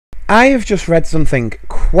I have just read something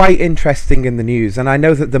quite interesting in the news, and I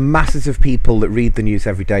know that the masses of people that read the news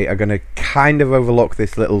every day are going to kind of overlook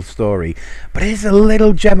this little story, but it is a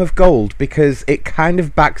little gem of gold because it kind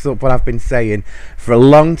of backs up what I've been saying for a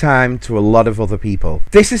long time to a lot of other people.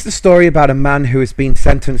 This is the story about a man who has been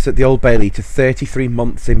sentenced at the Old Bailey to 33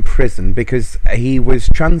 months in prison because he was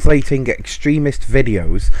translating extremist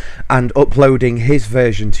videos and uploading his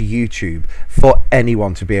version to YouTube for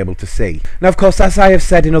anyone to be able to see. Now, of course, as I have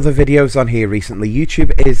said in other videos on here recently,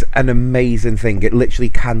 YouTube is an amazing thing. It literally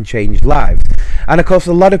can change lives. And of course,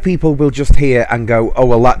 a lot of people will just hear and go, oh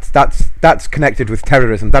well, that's connected with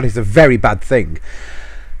terrorism. That is a very bad thing.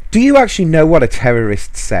 Do you actually know what a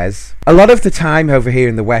terrorist says? A lot of the time over here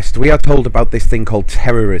in the West, we are told about this thing called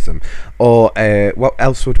terrorism, or what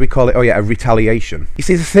else would we call it? Oh yeah, a retaliation. You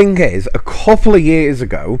see, the thing is, a couple of years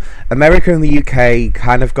ago, America and the UK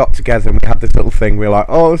kind of got together and we had this little thing. We were like,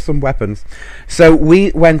 oh, some weapons. So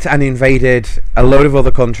we went and invaded a load of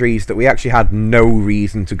other countries that we actually had no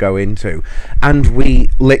reason to go into, and we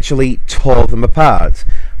literally tore them apart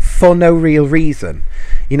for no real reason.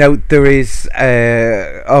 You know, there is,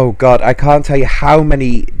 oh God, I can't tell you how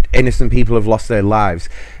many innocent people have lost their lives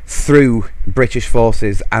through British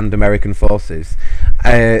forces and American forces.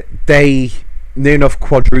 They near enough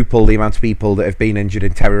quadruple the amount of people that have been injured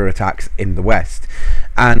in terror attacks in the West.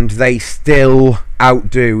 And they still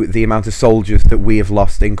outdo the amount of soldiers that we have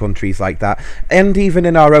lost in countries like that. And even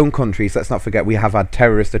in our own countries, let's not forget, we have had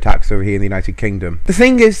terrorist attacks over here in the United Kingdom. The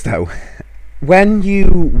thing is, though, when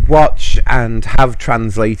you watch and have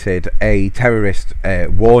translated a terrorist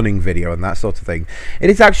warning video and that sort of thing,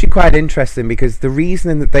 it is actually quite interesting because the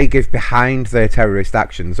reasoning that they give behind their terrorist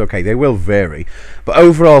actions, okay, they will vary, but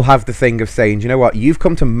overall have the thing of saying, you know what, you've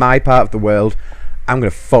come to my part of the world, I'm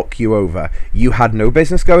going to fuck you over. You had no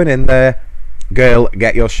business going in there. Girl,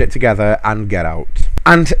 get your shit together and get out.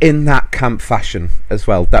 And in that camp fashion as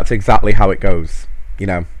well. That's exactly how it goes. You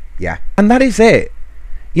know, yeah. And that is it.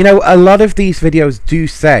 You know, a lot of these videos do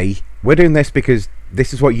say, we're doing this because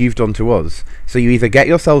this is what you've done to us. So you either get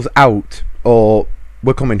yourselves out or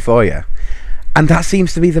we're coming for you. And that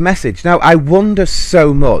seems to be the message. Now, I wonder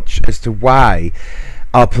so much as to why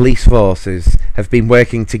our police forces have been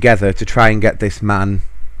working together to try and get this man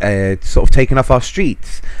sort of taken off our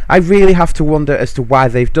streets. I really have to wonder as to why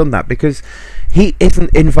they've done that, because he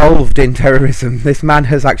isn't involved in terrorism. This man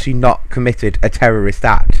has actually not committed a terrorist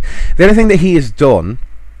act. The only thing that he has done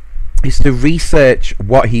is to research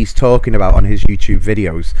what he's talking about on his YouTube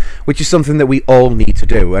videos, which is something that we all need to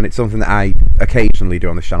do, and it's something that I occasionally do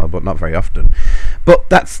on this channel, but not very often. But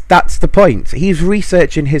that's the point. He's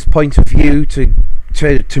researching his point of view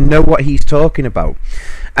to know what he's talking about.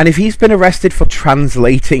 And if he's been arrested for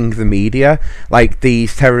translating the media, like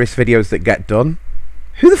these terrorist videos that get done,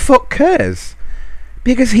 who the fuck cares?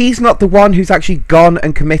 Because he's not the one who's actually gone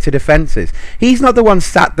and committed offences. He's not the one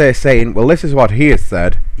sat there saying, well, this is what he has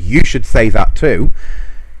said, you should say that too.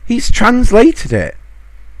 He's translated it.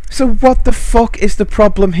 So what the fuck is the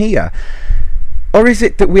problem here? Or is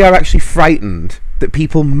it that we are actually frightened that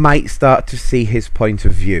people might start to see his point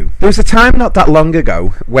of view? There was a time not that long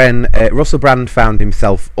ago when Russell Brand found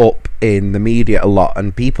himself up in the media a lot,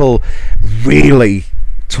 and people really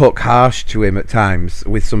took harsh to him at times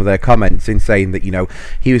with some of their comments in saying that, you know,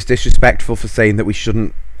 he was disrespectful for saying that we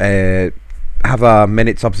shouldn't have our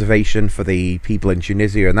minutes observation for the people in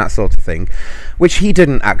Tunisia and that sort of thing, which he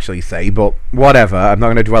didn't actually say, but whatever, I'm not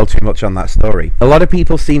going to dwell too much on that story. A lot of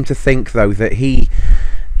people seem to think, though, that he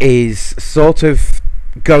is sort of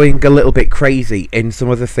going a little bit crazy in some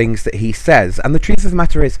of the things that he says, and the truth of the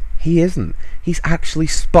matter is, he isn't. He's actually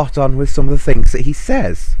spot on with some of the things that he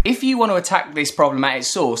says. If you want to attack this problem at its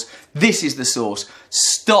source, this is the source.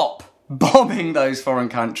 Stop bombing those foreign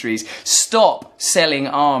countries. Stop selling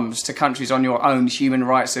arms to countries on your own human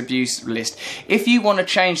rights abuse list. If you want to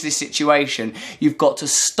change this situation, you've got to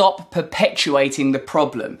stop perpetuating the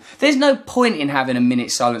problem. There's no point in having a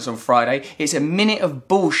minute's silence on Friday. It's a minute of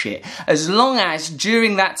bullshit. As long as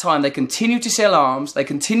during that time they continue to sell arms, they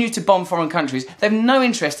continue to bomb foreign countries, they have no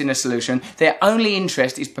interest in a solution. Their only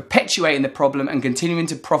interest is perpetuating the problem and continuing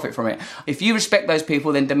to profit from it. If you respect those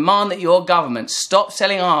people, then demand that your government stop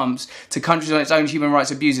selling arms to countries on its own human rights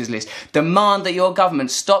abusers list. Demand that your government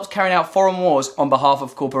stops carrying out foreign wars on behalf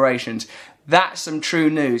of corporations. That's some true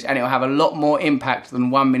news, and it'll have a lot more impact than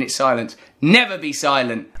 1 minute silence. Never be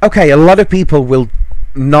silent. Okay, a lot of people will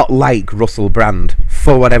not like Russell Brand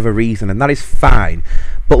for whatever reason, and that is fine.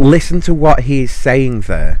 But listen to what he is saying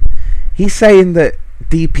there. He's saying that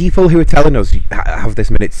the people who are telling us have this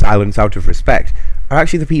minute's silence out of respect are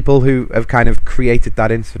actually the people who have kind of created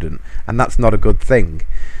that incident, and that's not a good thing.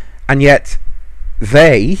 And yet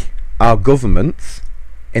they our governments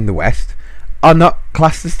in the West are not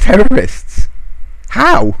classed as terrorists?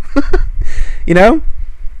 How? You know?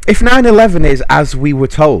 If 9/11 is as we were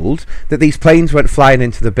told, that these planes went flying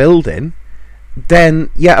into the building, then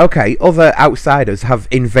yeah, okay, other outsiders have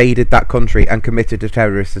invaded that country and committed a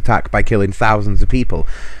terrorist attack by killing thousands of people.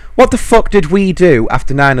 What the fuck did we do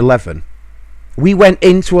after 9/11? We went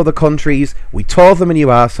into other countries, we tore them a new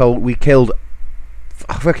arsehole, we killed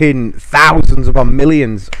fucking thousands upon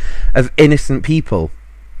millions of innocent people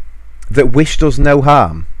that wished us no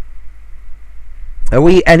harm. Are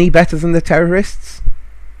we any better than the terrorists?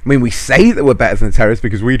 I mean, we say that we're better than the terrorists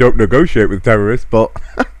because we don't negotiate with terrorists, but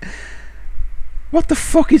what the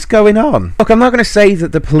fuck is going on? Look, I'm not going to say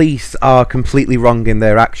that the police are completely wrong in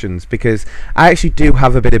their actions, because I actually do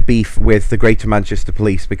have a bit of beef with the Greater Manchester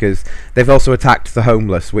Police, because they've also attacked the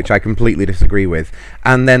homeless, which I completely disagree with,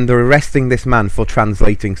 and then they're arresting this man for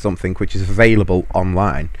translating something which is available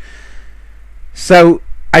online. So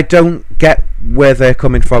I don't get where they're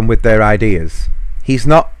coming from with their ideas. He's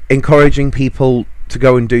not encouraging people to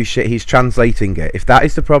go and do shit, he's translating it. If that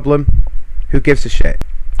is the problem, who gives a shit?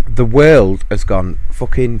 The world has gone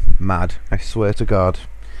fucking mad, I swear to God.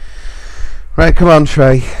 Right, come on,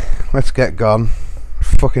 Trey, let's get gone.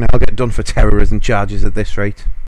 Fucking hell, I'll get done for terrorism charges at this rate.